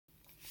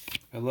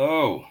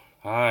Hello.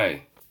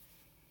 Hi.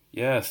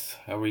 Yes.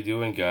 How are we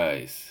doing,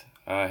 guys?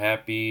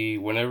 Happy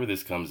whenever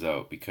this comes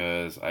out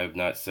because I've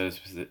not set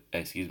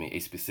a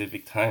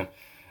specific time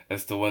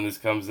as to when this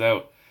comes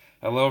out.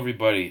 Hello,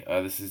 everybody.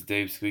 This is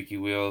Dave Squeaky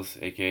Wheels,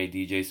 aka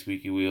DJ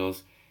Squeaky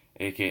Wheels,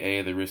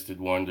 aka the Wristed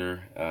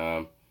Wonder.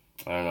 I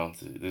don't know.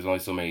 There's only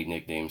so many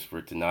nicknames for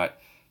it to not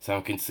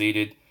sound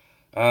conceited.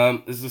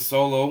 This is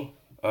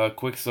a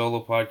quick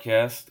solo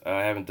podcast.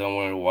 I haven't done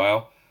one in a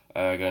while.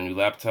 I got a new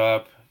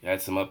laptop. Had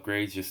some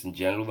upgrades just in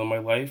general in my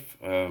life.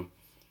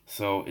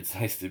 So it's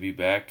nice to be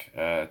back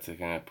to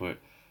kind of put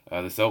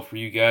this out for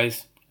you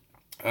guys.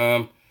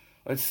 Um,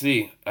 let's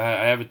see. I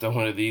haven't done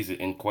one of these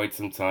in quite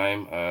some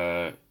time.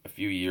 A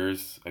few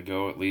years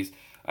ago, at least.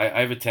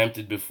 I've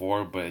attempted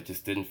before, but it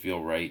just didn't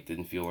feel right.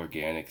 Didn't feel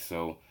organic.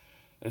 So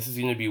this is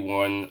going to be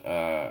one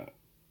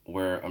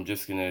where I'm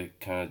just going to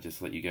kind of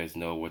just let you guys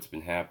know what's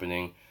been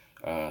happening,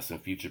 some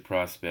future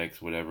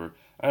prospects, whatever.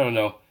 I don't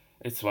know.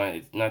 It's fine.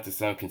 It's not to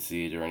sound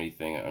conceited or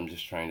anything. I'm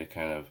just trying to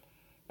kind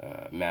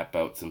of map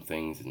out some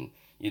things, and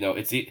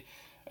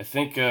I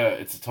think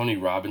it's a Tony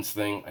Robbins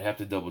thing. I have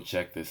to double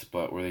check this,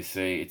 but where they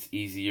say it's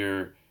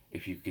easier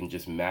if you can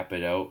just map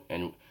it out,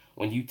 and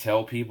when you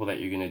tell people that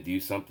you're gonna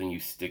do something, you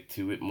stick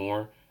to it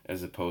more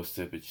as opposed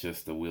to if it's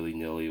just a willy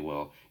nilly.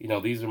 Well,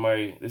 this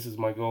is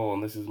my goal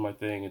and this is my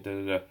thing, and da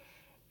da da.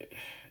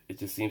 It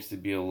just seems to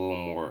be a little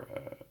more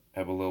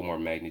have a little more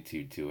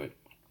magnitude to it.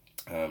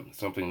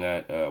 Something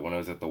that when I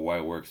was at the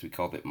Y Works, we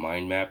called it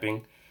mind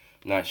mapping.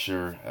 Not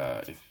sure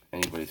if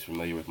anybody's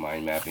familiar with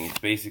mind mapping. It's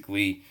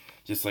basically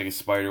just like a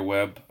spider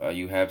web.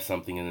 You have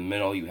something in the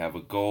middle, you have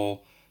a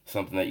goal,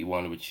 something that you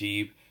want to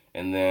achieve,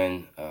 and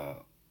then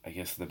I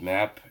guess the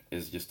map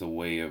is just a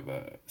way of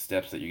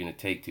steps that you're going to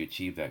take to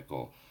achieve that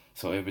goal.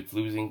 So if it's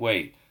losing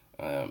weight,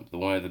 the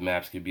one of the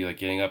maps could be like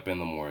getting up in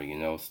the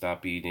morning,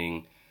 stop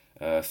eating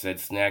said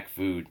snack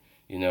food,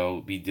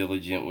 be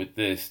diligent with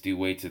this, do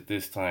weights at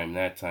this time,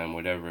 that time,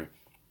 whatever.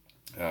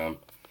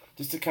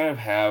 Just to kind of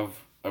have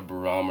a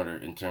barometer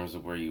in terms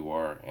of where you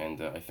are.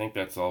 And I think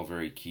that's all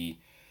very key.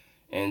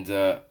 And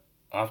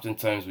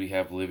oftentimes we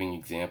have living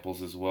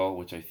examples as well,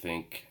 which I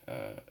think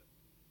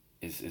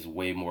is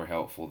way more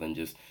helpful than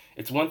just.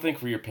 It's one thing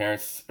for your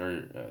parents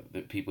or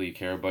the people you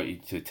care about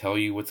to tell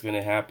you what's going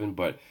to happen,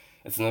 but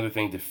it's another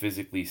thing to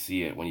physically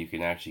see it when you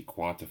can actually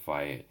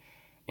quantify it.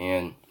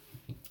 And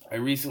I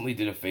recently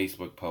did a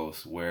Facebook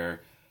post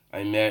where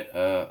I met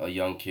a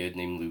young kid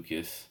named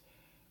Lucas.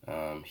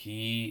 I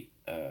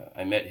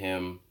met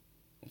him.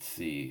 Let's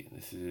see.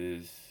 This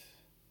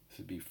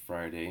would be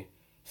Friday.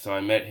 So I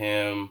met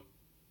him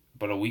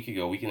about a week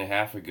and a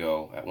half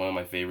ago at one of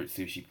my favorite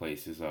sushi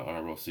places,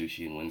 Honorable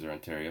Sushi in Windsor,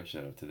 Ontario.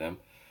 Shout out to them.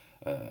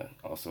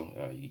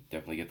 You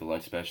definitely get the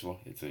lunch special.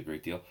 It's a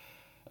great deal.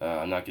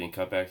 I'm not getting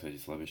cutbacks. I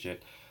just love his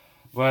shit.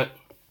 But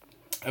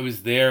I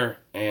was there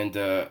and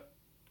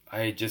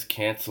I had just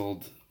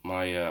canceled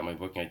my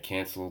booking. I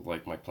canceled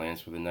like my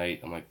plans for the night.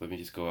 I'm like, let me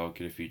just go out,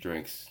 get a few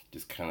drinks,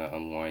 just kind of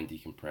unwind,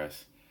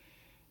 decompress.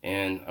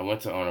 And I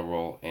went to Honor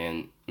Roll,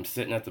 and I'm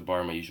sitting at the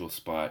bar, my usual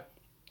spot,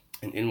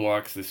 and in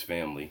walks this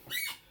family.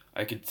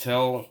 I could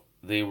tell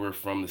they were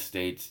from the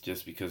States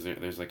just because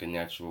there's like a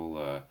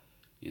natural,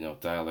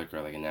 dialect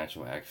or like a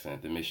natural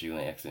accent. The Michigan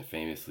accent,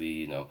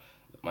 famously,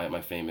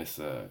 my famous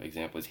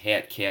example is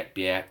hat, cat,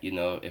 bat.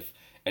 If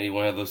any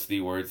one of those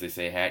three words they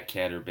say hat,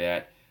 cat, or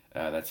bat,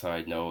 that's how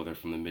I know they're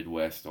from the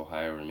Midwest,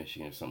 Ohio, or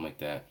Michigan, or something like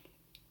that.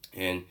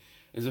 And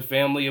there's a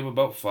family of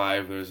about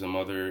five. There's a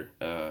mother,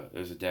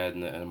 there's a dad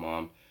and a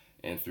mom,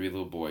 and three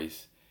little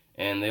boys.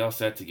 And they all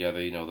sat together.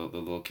 The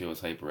little kid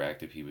was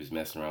hyperactive. He was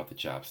messing around with the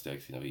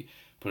chopsticks. He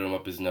put them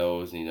up his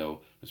nose and,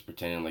 was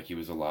pretending like he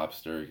was a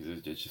lobster because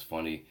it's just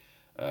funny.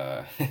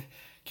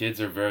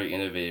 Kids are very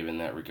innovative in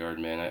that regard,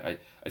 man.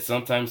 I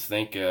sometimes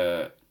think,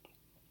 you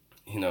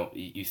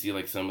see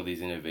like some of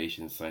these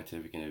innovations,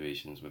 scientific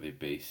innovations, where they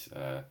base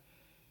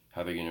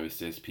how they're going to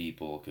assist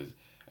people, because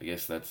I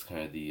guess that's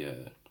kind of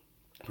the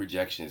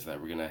projection is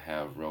that we're going to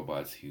have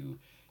robots who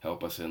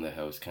help us in the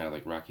house, kind of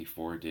like Rocky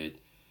IV did,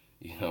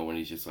 when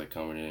he's just like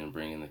coming in and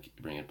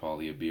bringing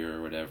Paulie a beer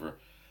or whatever.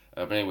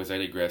 But anyways, I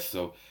digress.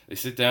 So they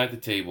sit down at the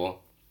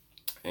table,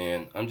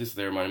 and I'm just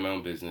there minding my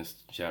own business,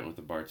 chatting with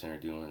the bartender,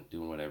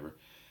 doing whatever.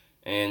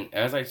 And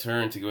as I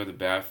turn to go to the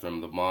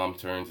bathroom, the mom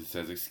turns and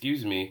says,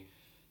 "Excuse me,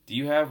 do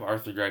you have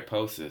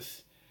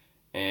arthrogryposis?"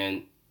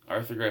 And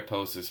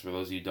arthrogryposis, for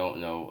those of you who don't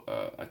know,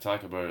 I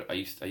talk about it. I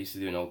used to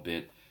do an old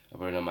bit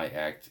about it on my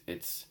act.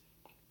 It's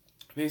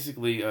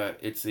basically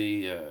it's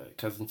a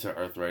cousin to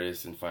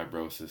arthritis and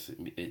fibrosis.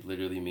 It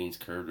literally means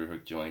curved or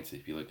hooked joints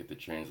if you look at the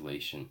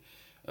translation.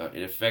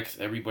 It affects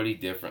everybody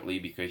differently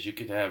because you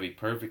could have a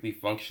perfectly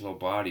functional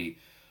body,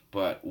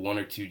 but one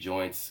or two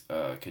joints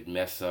could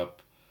mess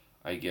up,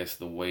 I guess,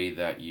 the way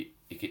that it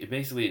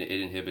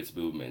inhibits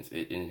movements.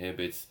 It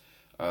inhibits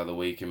the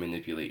way you can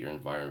manipulate your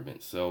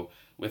environment. So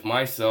with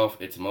myself,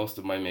 it's most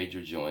of my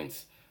major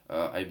joints.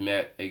 I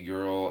met a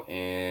girl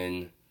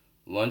in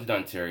London,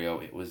 Ontario.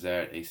 It was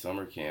at a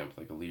summer camp,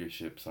 like a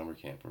leadership summer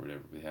camp or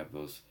whatever. We have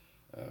those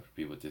for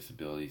people with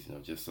disabilities,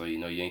 just so you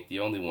know, you ain't the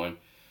only one.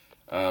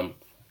 Um,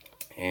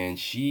 and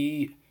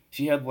she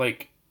had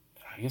like,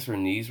 I guess her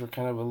knees were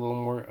kind of a little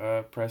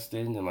more pressed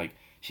in, and like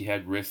she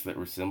had wrists that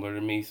were similar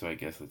to me. So I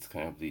guess that's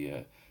kind of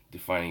the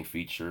defining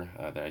feature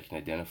that I can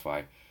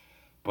identify.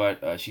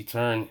 But she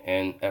turned,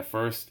 and at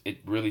first it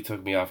really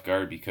took me off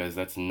guard because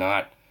that's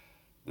not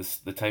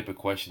the type of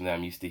question that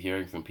I'm used to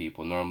hearing from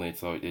people. Normally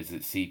it's, oh, is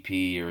it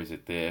CP or is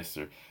it this?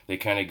 Or they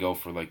kind of go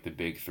for like the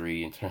big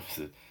three in terms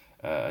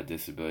of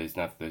disabilities.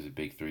 Not that there's a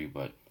big three,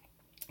 but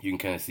you can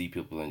kind of see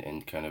people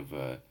and kind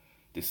of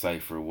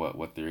decipher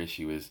what their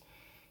issue is.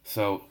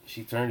 So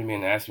she turned to me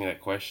and asked me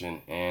that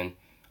question, and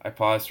I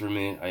paused for a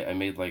minute. I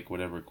made like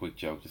whatever quick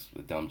joke, just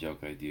a dumb joke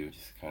I do,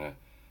 just kind of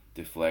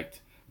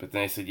deflect. But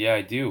then I said, yeah,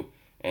 I do.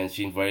 And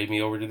she invited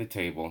me over to the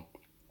table.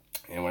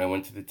 And when I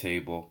went to the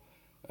table,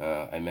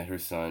 I met her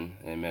son,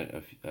 and I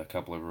met a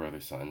couple of her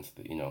other sons.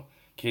 That,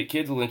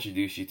 kids will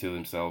introduce you to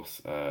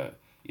themselves.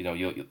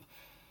 You'll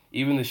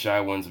even the shy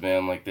ones,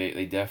 man. Like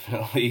they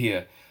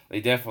definitely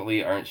they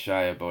definitely aren't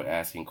shy about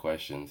asking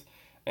questions.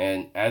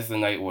 And as the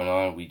night went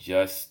on, we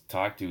just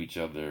talked to each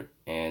other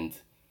and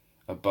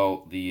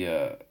about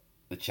the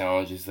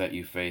challenges that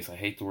you face. I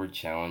hate the word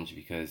challenge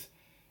because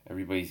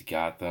everybody's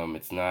got them.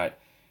 It's not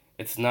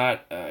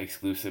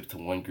exclusive to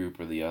one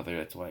group or the other.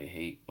 That's why I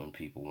hate when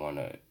people want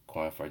to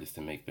quantify just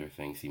to make their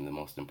thing seem the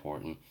most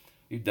important.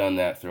 We've done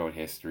that throughout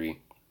history.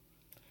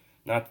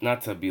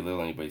 Not to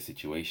belittle anybody's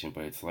situation,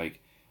 but it's like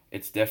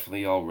it's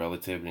definitely all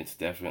relative, and it's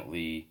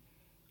definitely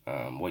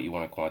what you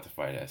want to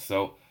quantify it as.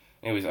 So,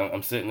 anyways,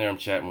 I'm sitting there, I'm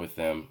chatting with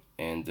them,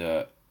 and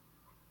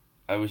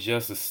I was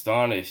just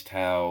astonished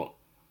how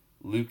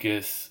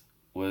Lucas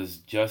was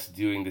just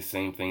doing the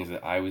same things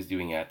that I was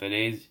doing at that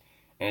age.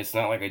 And it's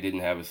not like I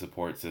didn't have a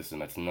support system.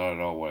 That's not at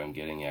all what I'm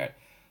getting at.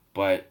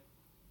 But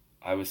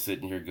I was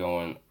sitting here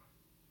going,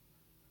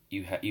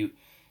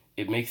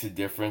 it makes a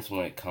difference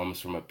when it comes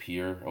from a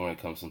peer or when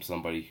it comes from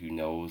somebody who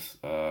knows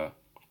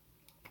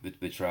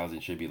the trials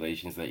and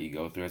tribulations that you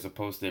go through, as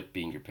opposed to it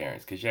being your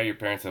parents. Because yeah, your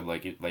parents have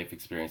like life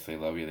experience, they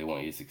love you, they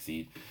want you to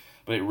succeed,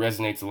 but it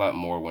resonates a lot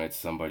more when it's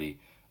somebody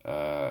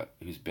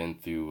who's been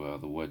through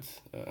the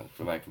woods,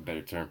 for lack of a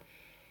better term.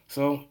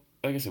 So,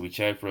 like I said, we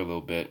chatted for a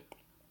little bit.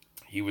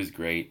 He was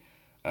great.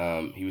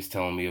 He was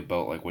telling me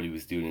about like what he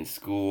was doing in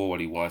school, what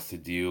he wants to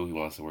do. He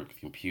wants to work with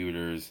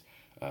computers.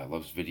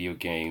 Loves video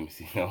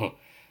games.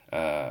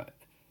 Uh,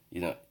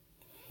 you know,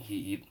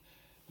 he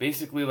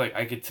basically, like,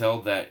 I could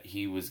tell that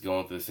he was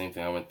going through the same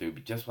thing I went through,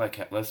 but just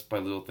like less by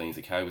little things,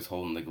 like how he was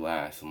holding the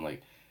glass and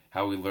like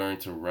how we learned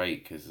to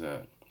write, because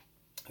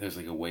there's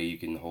like a way you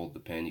can hold the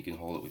pen. You can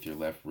hold it with your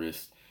left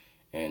wrist,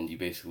 and you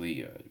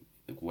basically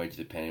wedge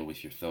the pen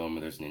with your thumb.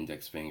 And there's an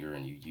index finger,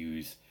 and you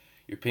use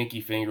your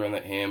pinky finger on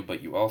that hand,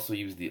 but you also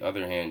use the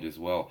other hand as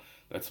well.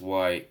 That's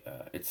why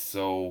it's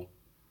so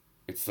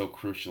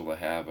crucial to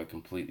have a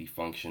completely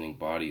functioning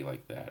body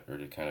like that, or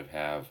to kind of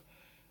have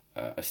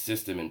a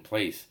system in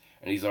place.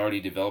 And he's already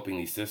developing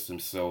these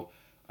systems, so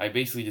I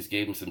basically just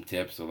gave him some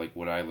tips of like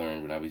what I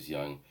learned when I was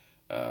young,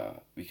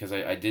 because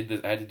I did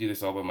this. I had to do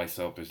this all by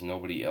myself. There's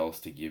nobody else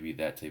to give you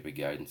that type of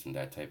guidance and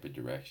that type of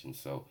direction.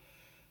 So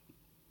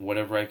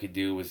whatever I could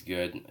do was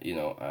good.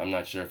 I'm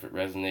not sure if it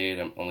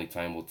resonated. Only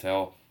time will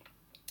tell.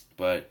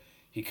 But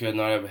he could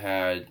not have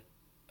had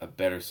a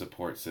better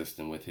support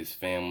system with his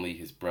family,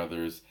 his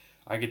brothers.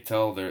 I could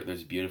tell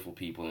there's beautiful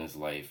people in his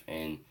life,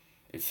 and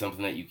it's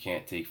something that you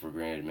can't take for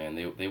granted, man.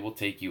 They will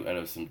take you out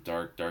of some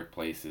dark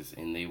places,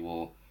 and they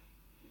will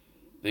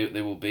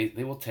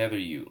tether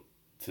you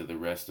to the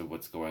rest of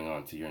what's going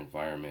on, to your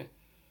environment.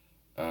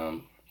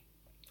 Um,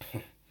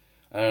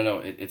 I don't know.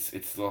 It's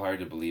still hard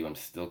to believe. I'm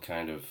still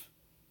kind of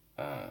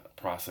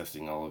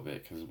processing all of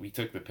it, because we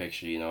took the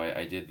picture.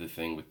 I did the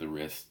thing with the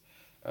wrist.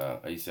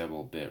 I used to have a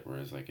little bit where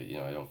it's like,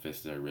 I don't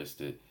fist it, I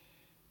wrist it,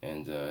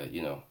 and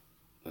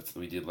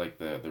we did like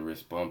the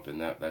wrist bump,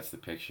 and that's the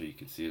picture. You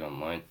can see it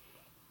online.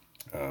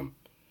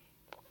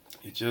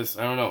 It just,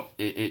 I don't know.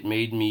 It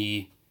made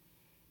me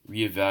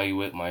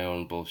reevaluate my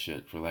own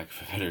bullshit, for lack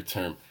of a better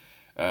term.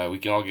 We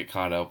can all get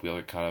caught up. We all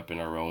get caught up in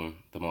our own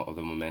the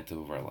momentum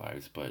of our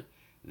lives, but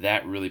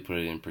that really put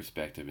it in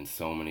perspective in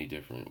so many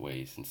different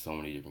ways, in so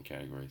many different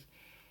categories.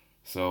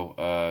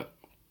 So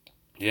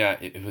yeah,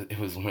 it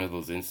was one of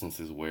those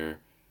instances where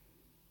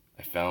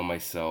I found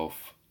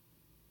myself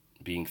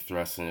being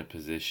thrust in a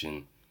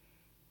position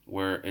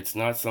where it's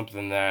not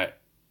something that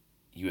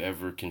you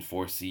ever can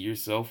foresee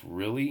yourself,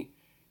 really.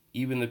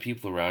 Even the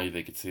people around you,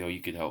 they could say, oh,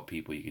 you could help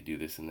people, you could do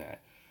this and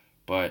that.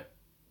 But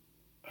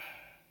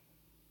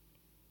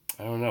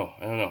I don't know.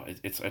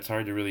 It's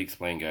hard to really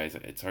explain, guys.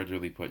 It's hard to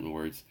really put in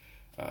words.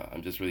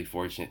 I'm just really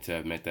fortunate to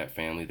have met that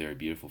family. They're a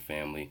beautiful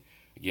family.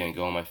 Again,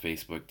 go on my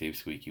Facebook, Dave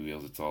Squeaky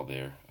Wheels. It's all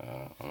there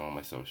on all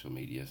my social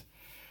medias.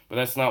 But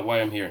that's not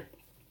why I'm here.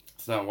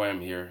 It's not why I'm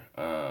here.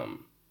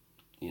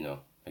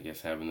 I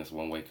guess having this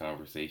one-way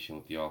conversation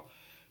with y'all.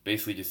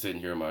 Basically just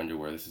sitting here in my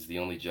underwear. This is the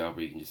only job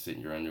where you can just sit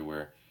in your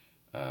underwear,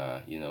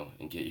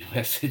 and get your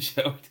message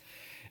out.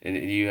 And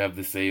you have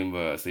the same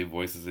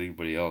voice as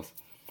anybody else.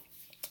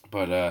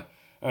 But, I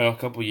don't know, a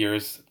couple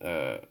years,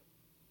 that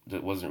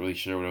wasn't really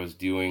sure what I was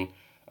doing.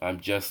 I'm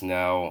just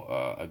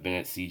now. I've been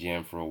at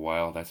CJAM for a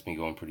while. That's been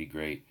going pretty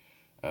great.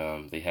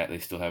 They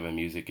still have a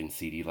music and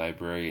CD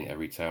library, and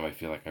every time I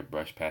feel like I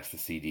brush past the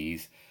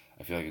CDs,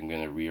 I feel like I'm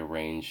gonna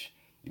rearrange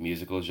the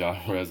musical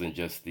genres and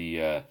just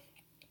the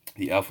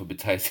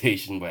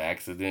alphabetization by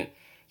accident,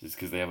 just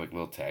because they have like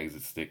little tags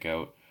that stick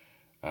out.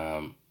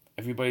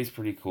 Everybody's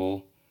pretty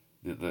cool.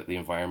 The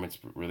environment's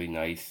really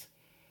nice.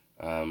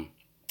 Um,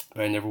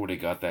 but I never would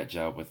have got that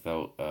job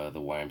without the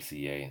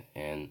YMCA.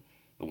 And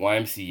the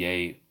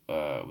YMCA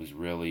was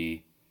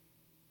really,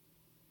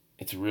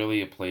 it's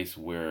really a place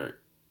where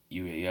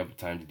you have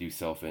time to do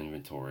self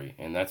inventory.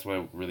 And that's what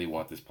I really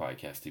want this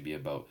podcast to be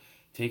about: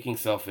 taking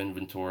self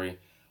inventory,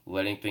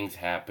 letting things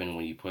happen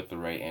when you put the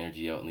right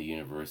energy out in the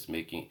universe,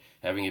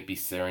 having it be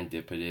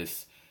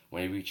serendipitous.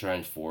 Whenever you try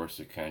and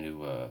force or kind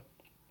of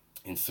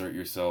insert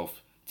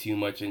yourself too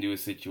much into a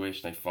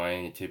situation, I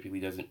find it typically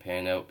doesn't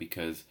pan out,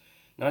 because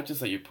not just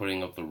that you're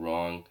putting up the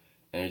wrong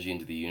energy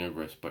into the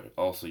universe, but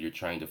also you're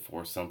trying to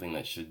force something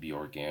that should be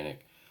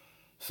organic.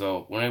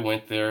 So when I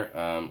went there,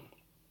 I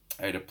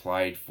had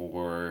applied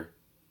for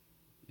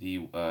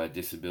the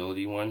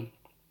disability one.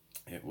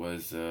 It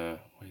was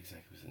what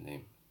exactly was the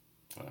name?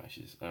 I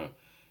don't know.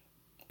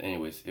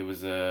 Anyways, it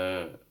was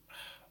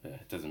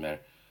it doesn't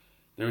matter.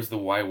 There was the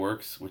Y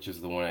Works, which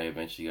is the one I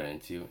eventually got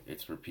into.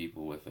 It's for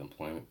people with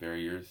employment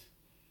barriers,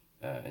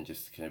 and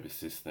just to kind of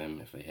assist them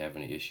if they have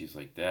any issues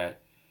like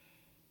that.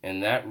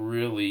 And that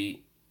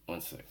really,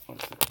 one sec.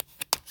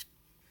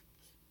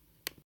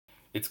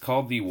 It's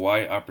called the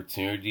Y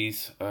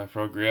Opportunities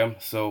program.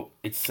 So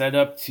it's set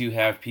up to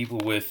have people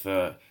with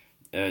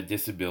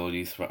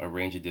disabilities, a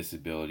range of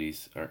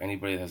disabilities, or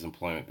anybody that has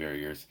employment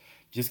barriers.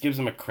 Just gives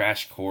them a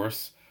crash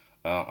course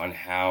on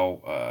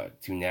how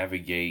to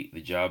navigate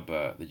the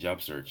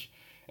job search,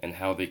 and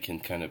how they can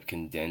kind of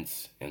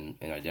condense and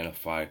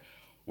identify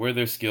where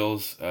their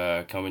skills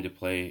come into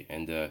play,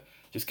 and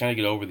just kind of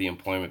get over the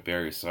employment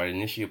barriers. So I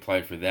initially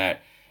applied for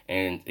that,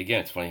 and again,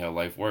 it's funny how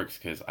life works,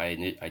 because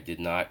I did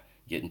not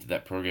get into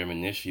that program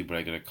initially, but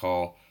I got a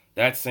call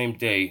that same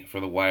day for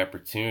the Y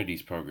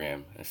Opportunities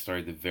program, and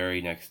started the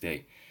very next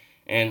day.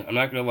 And I'm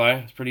not gonna lie,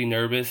 I was pretty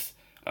nervous.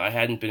 I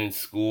hadn't been in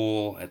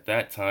school at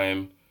that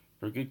time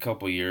for a good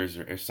couple years,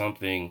 or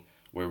something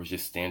where it was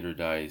just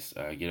standardized.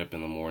 Get up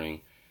in the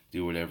morning,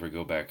 do whatever,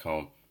 go back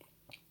home.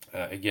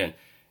 Again,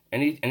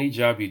 any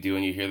job you do,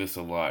 and you hear this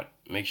a lot,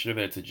 make sure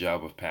that it's a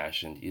job of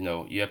passion. You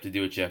know, you have to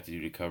do what you have to do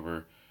to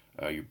cover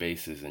your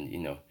bases, and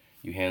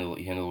you handle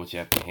what you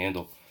have to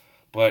handle.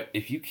 But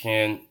if you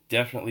can,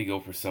 definitely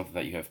go for something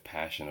that you have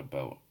passion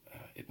about.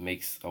 It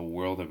makes a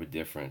world of a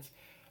difference.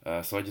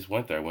 So I just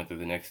went there. I went there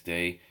the next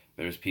day.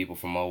 There's people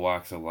from all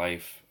walks of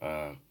life.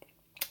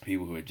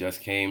 People who had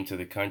just came to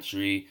the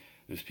country.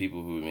 There's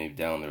people who maybe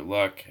down their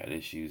luck, had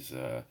issues,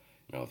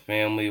 with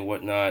family and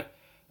whatnot.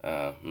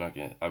 I'm not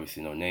gonna,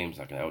 obviously, no names,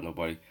 not gonna out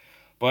nobody.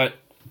 But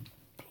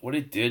what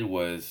it did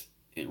was,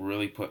 it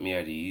really put me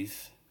at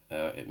ease.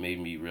 It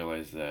made me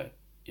realize that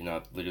you're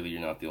not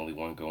the only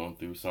one going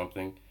through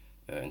something.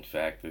 In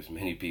fact, there's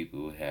many people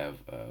who have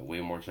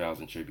way more trials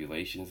and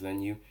tribulations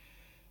than you.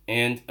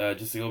 And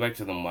just to go back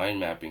to the mind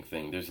mapping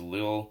thing, there's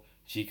little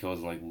cheat codes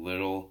and like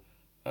little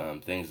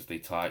things that they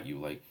taught you,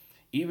 like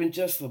even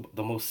just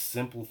the most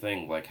simple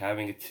thing, like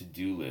having a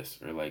to-do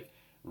list, or like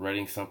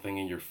writing something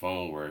in your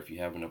phone where if you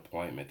have an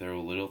appointment. There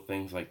were little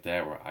things like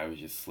that where I was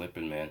just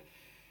slipping, man.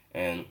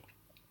 And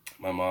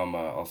my mom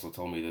also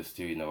told me this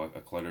too, a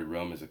cluttered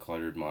room is a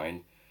cluttered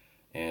mind.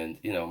 And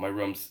my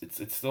room's,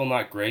 it's still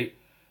not great.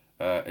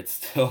 There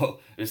still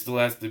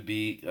has to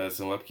be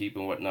some upkeep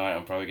and whatnot.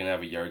 I'm probably gonna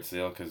have a yard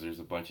sale, because there's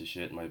a bunch of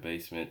shit in my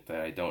basement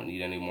that I don't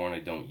need anymore and I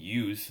don't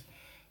use.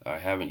 I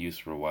haven't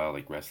used for a while,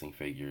 like wrestling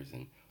figures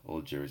and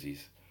old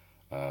jerseys.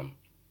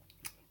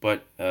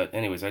 But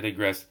anyways, I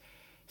digress.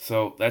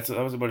 So that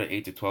was about an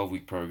 8 to 12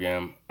 week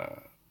program.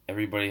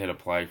 Everybody had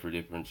applied for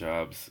different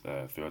jobs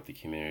throughout the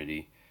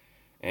community,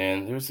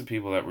 and there were some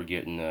people that were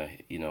getting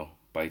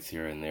bites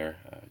here and there,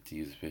 to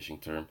use a fishing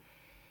term.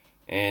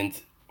 And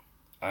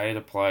I had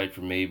applied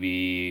for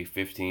maybe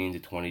 15 to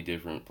 20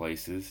 different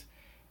places,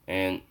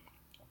 and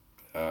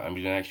I'm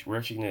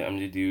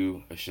gonna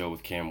do a show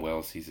with Cam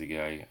Wells. He's a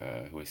guy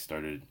who I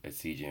started at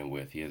CJM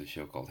with. He has a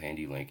show called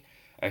Handy Link.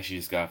 I actually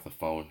just got off the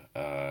phone.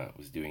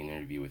 Was doing an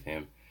interview with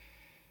him,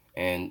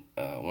 and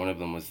one of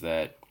them was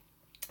that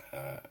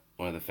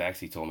one of the facts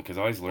he told me, because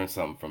I always learn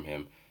something from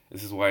him.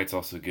 This is why it's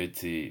also good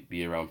to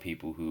be around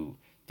people who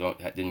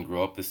didn't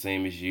grow up the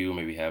same as you,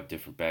 maybe have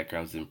different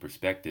backgrounds and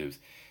perspectives,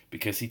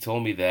 because he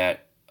told me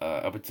that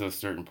up until a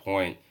certain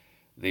point,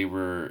 they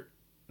were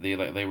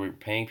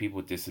paying people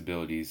with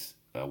disabilities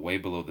way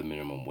below the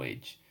minimum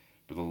wage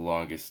for the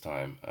longest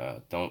time.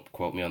 Don't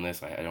quote me on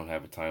this. I don't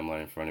have a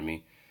timeline in front of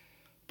me,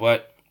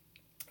 but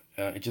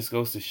it just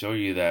goes to show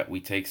you that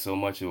we take so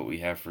much of what we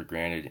have for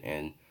granted,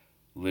 and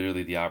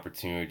literally the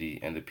opportunity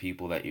and the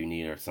people that you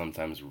need are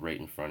sometimes right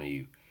in front of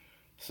you.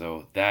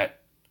 So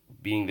that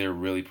being there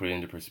really put it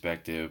into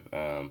perspective.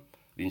 The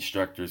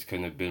instructors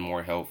couldn't have been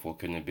more helpful,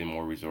 couldn't have been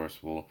more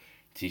resourceful,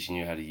 teaching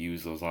you how to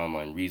use those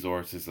online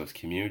resources, those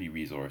community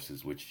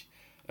resources, which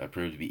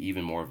proved to be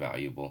even more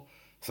valuable.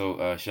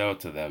 So shout out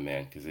to them,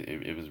 man, because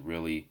it was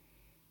really,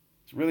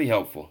 it's really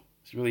helpful.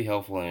 It's really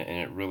helpful, and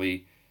it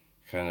really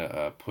kind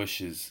of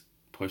pushes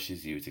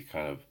you to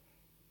kind of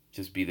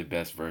just be the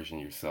best version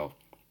of yourself.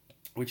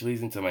 Which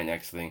leads into my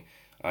next thing.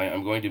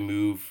 I'm going to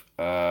move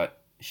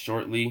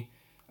shortly.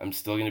 I'm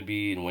still going to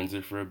be in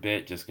Windsor for a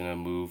bit, just going to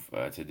move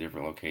to a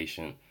different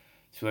location.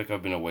 I feel like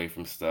I've been away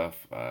from stuff.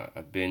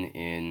 I've been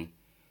in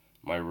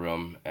my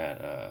room at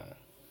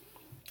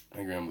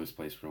my grandmother's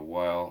place for a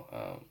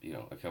while.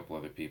 A couple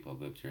other people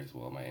have lived here as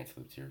well. My aunt's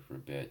lived here for a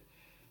bit.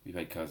 We've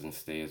had cousins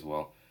stay as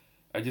well.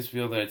 I just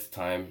feel that it's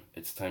time.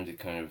 It's time to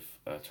kind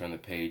of turn the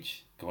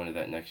page, go into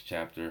that next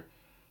chapter.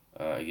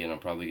 Again, I'm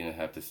probably going to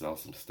have to sell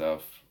some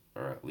stuff,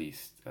 or at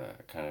least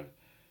kind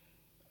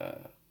of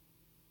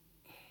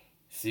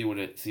see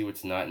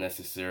what's not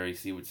necessary,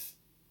 see what's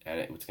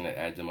going to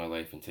add to my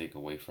life and take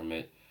away from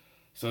it.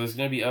 So there's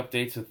going to be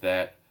updates with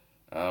that.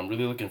 I'm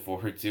really looking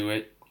forward to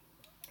it,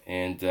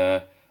 and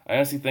I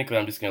honestly think that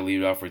I'm just going to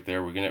leave it off right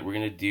there. We're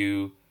gonna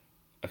do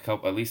a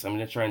couple. At least I'm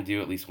going to try and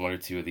do at least one or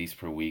two of these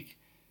per week.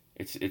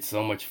 It's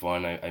so much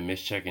fun. I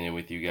miss checking in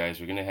with you guys.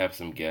 We're going to have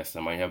some guests.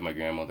 I might have my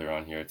grandmother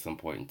on here at some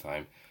point in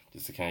time,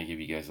 just to kind of give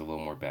you guys a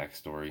little more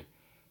backstory.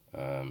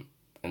 And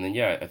then,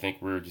 I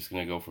think we're just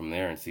going to go from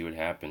there and see what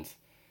happens.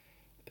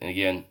 And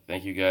again,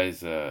 thank you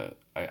guys.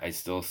 I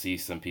still see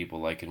some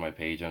people liking my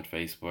page on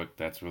Facebook.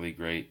 That's really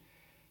great.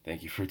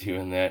 Thank you for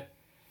doing that.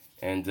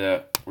 And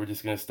we're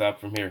just going to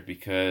stop from here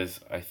because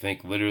I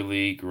think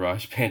literally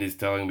GarageBand is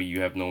telling me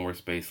you have no more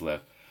space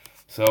left.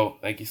 So,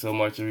 thank you so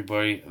much,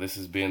 everybody. This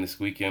has been the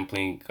Squeaky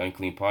Unclean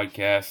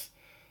podcast.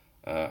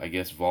 I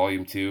guess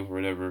volume 2 or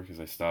whatever, because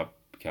I stopped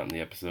counting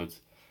the episodes.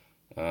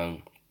 A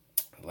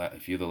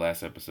few of the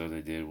last episodes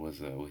I did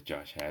was with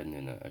Josh Haddon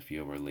and a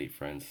few of our late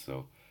friends.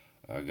 So,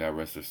 God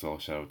rest their soul.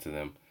 Shout out to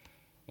them.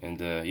 And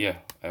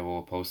I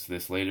will post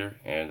this later,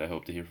 and I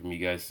hope to hear from you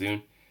guys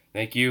soon.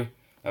 Thank you.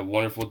 Have a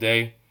wonderful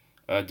day.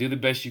 Do the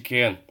best you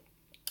can.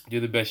 Do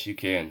the best you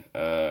can.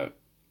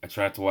 I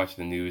try not to watch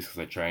the news because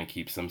I try and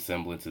keep some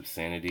semblance of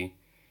sanity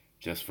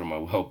just for my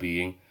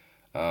well-being.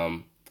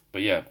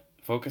 But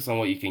focus on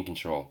what you can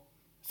control.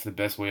 It's the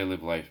best way to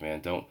live life,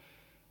 man.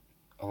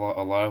 A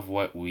lot of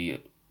what we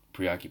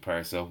preoccupy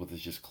ourselves with is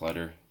just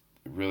clutter.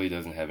 It really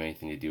doesn't have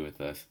anything to do with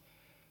us.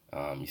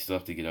 You still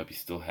have to get up. You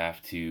still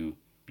have to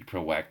be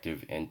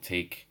proactive and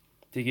take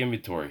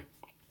inventory.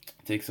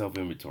 Take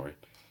self-inventory.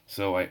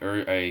 So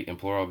I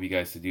implore all of you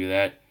guys to do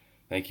that.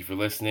 Thank you for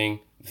listening.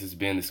 This has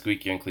been the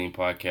Squeaky Unclean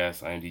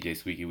podcast. I am DJ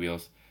Squeaky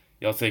Wheels.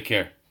 Y'all take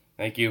care.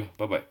 Thank you.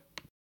 Bye-bye.